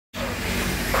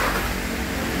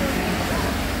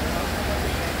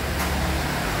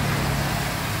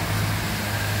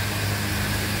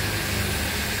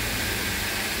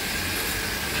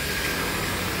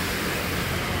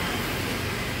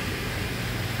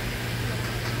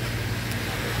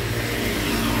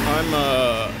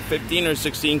15 or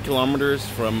 16 kilometers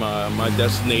from my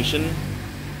destination.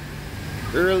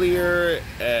 Earlier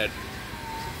at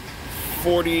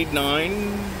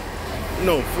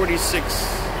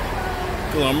 46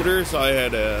 kilometers, I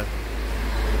had a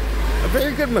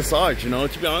very good massage, you know.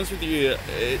 To be honest with you,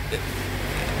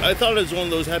 I thought it was one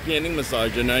of those happy ending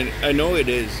massage, and I know it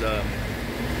is.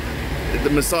 The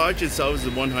massage itself is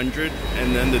 100,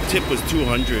 and then the tip was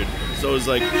 200, so it was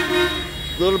like a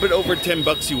little bit over 10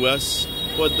 bucks US.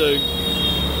 But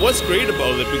what's great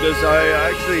about it, because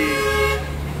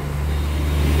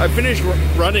I finished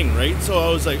running, right? So I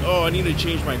was like, oh, I need to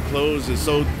change my clothes. It's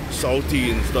so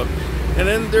salty and stuff. And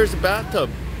then there's a bathtub.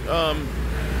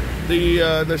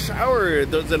 The shower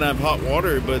doesn't have hot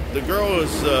water, but the girl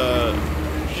is, I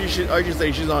should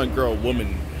say she's not a girl,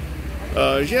 woman.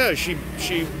 Yeah, she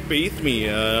bathed me,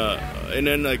 and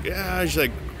then like, yeah, she's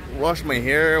like, wash my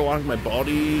hair, wash my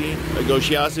body.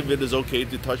 She asked if it is okay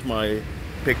to touch my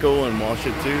pickle and wash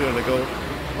it too, and I go,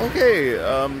 okay.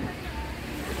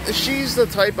 She's the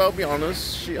type, I'll be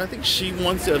honest, I think she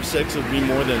wants to have sex with me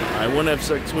more than I want to have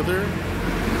sex with her.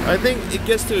 I think it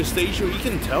gets to a stage where you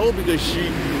can tell, because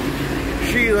she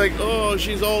like, oh,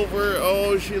 she's over,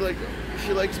 oh, she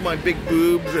likes my big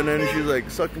boobs, and then she's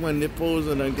like sucking my nipples,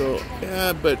 and I go,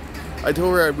 yeah, but I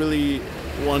told her I really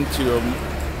want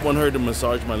her to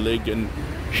massage my leg, and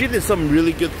she did some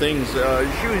really good things.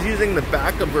 She was using the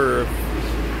back of her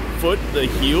foot, the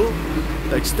heel,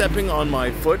 like stepping on my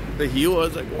foot, the heel. I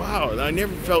was like, wow, I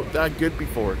never felt that good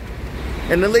before.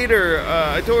 And then later,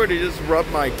 I told her to just rub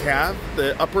my calf,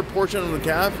 the upper portion of the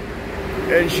calf,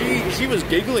 and she was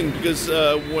giggling, because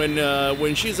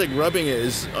when she's like rubbing it,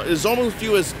 is almost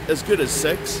feel as good as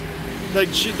sex. Like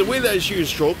the way that she was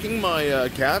stroking my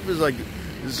calf is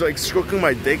like stroking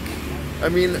my dick. I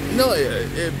mean, no,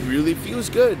 it really feels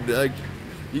good. Like,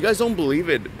 you guys don't believe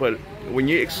it, but when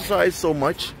you exercise so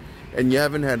much and you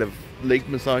haven't had a leg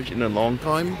massage in a long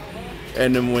time,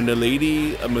 and then when the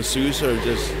lady, a masseuse, or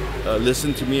just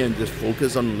listen to me and just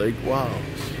focus on the leg, wow.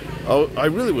 I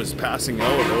really was passing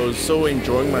out. I was so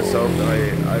enjoying myself that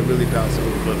I really passed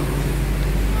out. But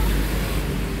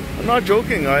I'm not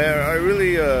joking. I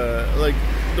really, like,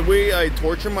 the way I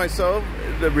torture myself,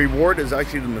 the reward is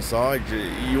actually the massage.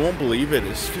 You won't believe it.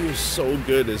 It feels so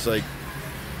good. It's like,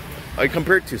 I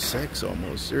compare it to sex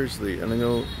almost, seriously. And I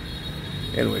go,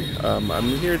 anyway, I'm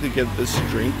here to get this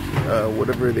drink.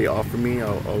 Whatever they offer me,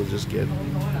 I'll just get.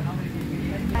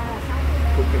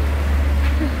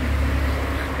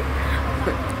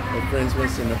 My friends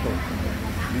want to know.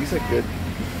 These are good,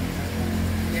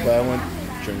 but I want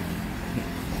drink.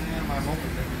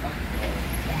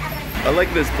 I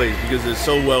like this place because it's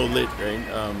so well lit, right?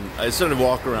 I sort of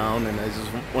walk around and I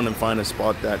just want to find a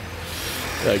spot that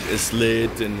like is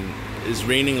lit and is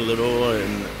raining a little,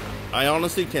 and I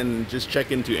honestly can just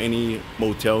check into any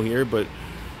motel here, but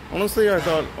honestly I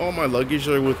thought all my luggage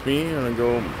are with me, and I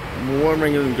go, where am I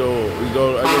gonna go? I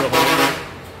go home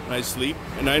and I sleep,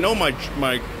 and I know my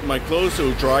clothes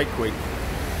will dry quick.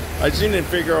 I just need to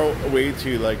figure out a way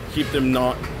to like keep them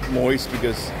not moist,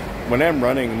 because when I'm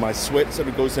running, my sweat sort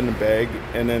of goes in the bag,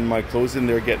 and then my clothes in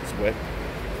there gets wet.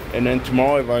 And then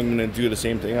tomorrow, if I'm gonna do the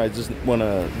same thing, I just want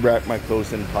to wrap my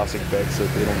clothes in plastic bags so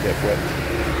they don't get wet.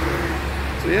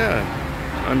 So yeah,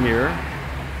 I'm here.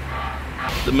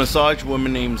 The massage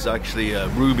woman name's actually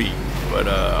Ruby, but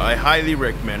I highly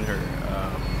recommend her.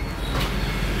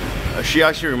 She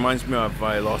actually reminds me of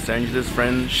my Los Angeles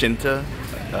friend Shinta.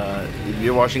 If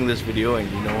you're watching this video and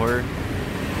you know her,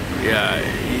 yeah,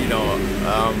 you know.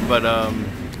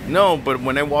 No, but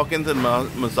when I walk into the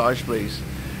massage place,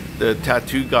 the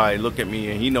tattoo guy look at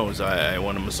me and he knows I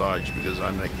want a massage, because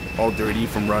I'm like all dirty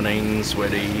from running,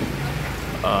 sweaty.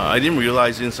 I didn't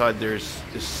realize inside there's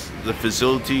the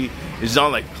facility is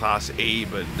not like class A,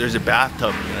 but there's a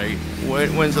bathtub, right?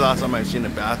 When's the last time I've seen a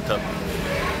bathtub?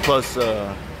 Plus,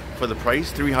 for the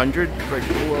price, $300. Like,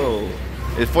 whoa.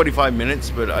 It's 45 minutes,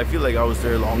 but I feel like I was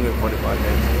there longer than 45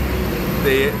 minutes.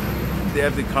 They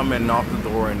have to come and knock the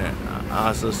door and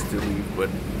ask us to leave, but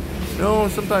no,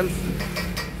 sometimes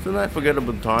I forget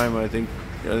about the time. I think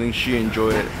she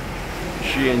enjoyed it.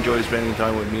 She enjoyed spending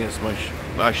time with me as much,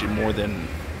 actually more than.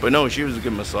 But no, she was a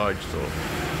good massage, so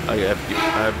I don't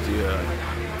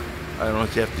know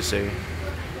what you have to say.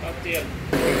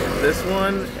 This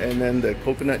one, and then the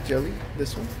coconut jelly.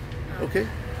 This one, okay.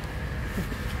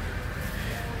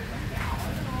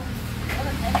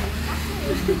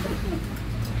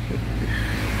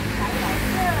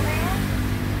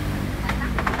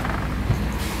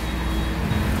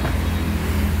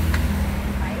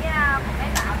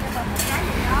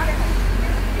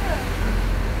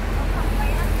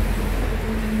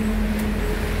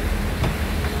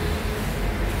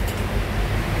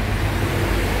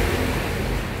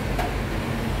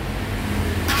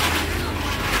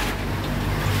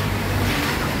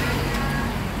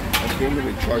 I'm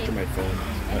going to charge my phone.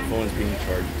 My phone is being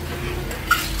charged.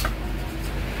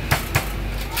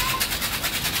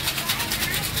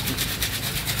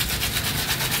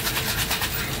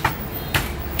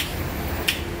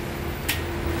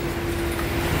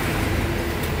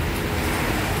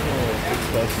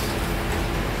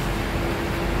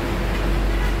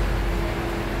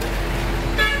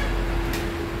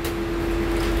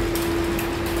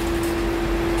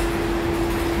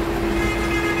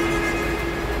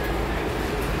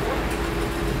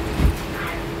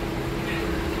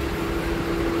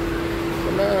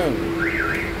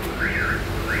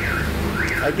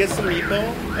 I get some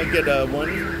meatball. I get one.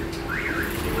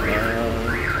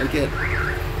 I get.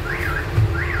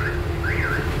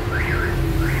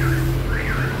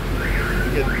 I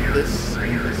get this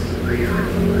and this.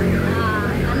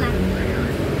 Anh này,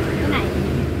 cái này,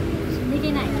 đi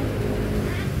cái này.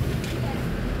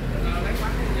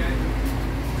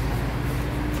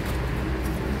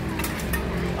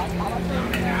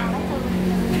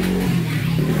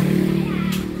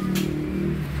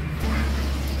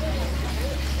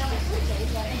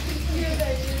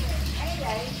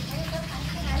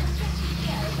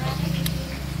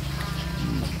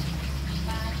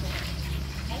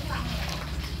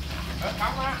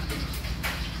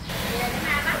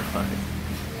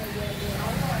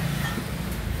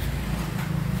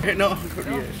 No,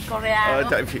 Korea.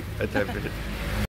 type it.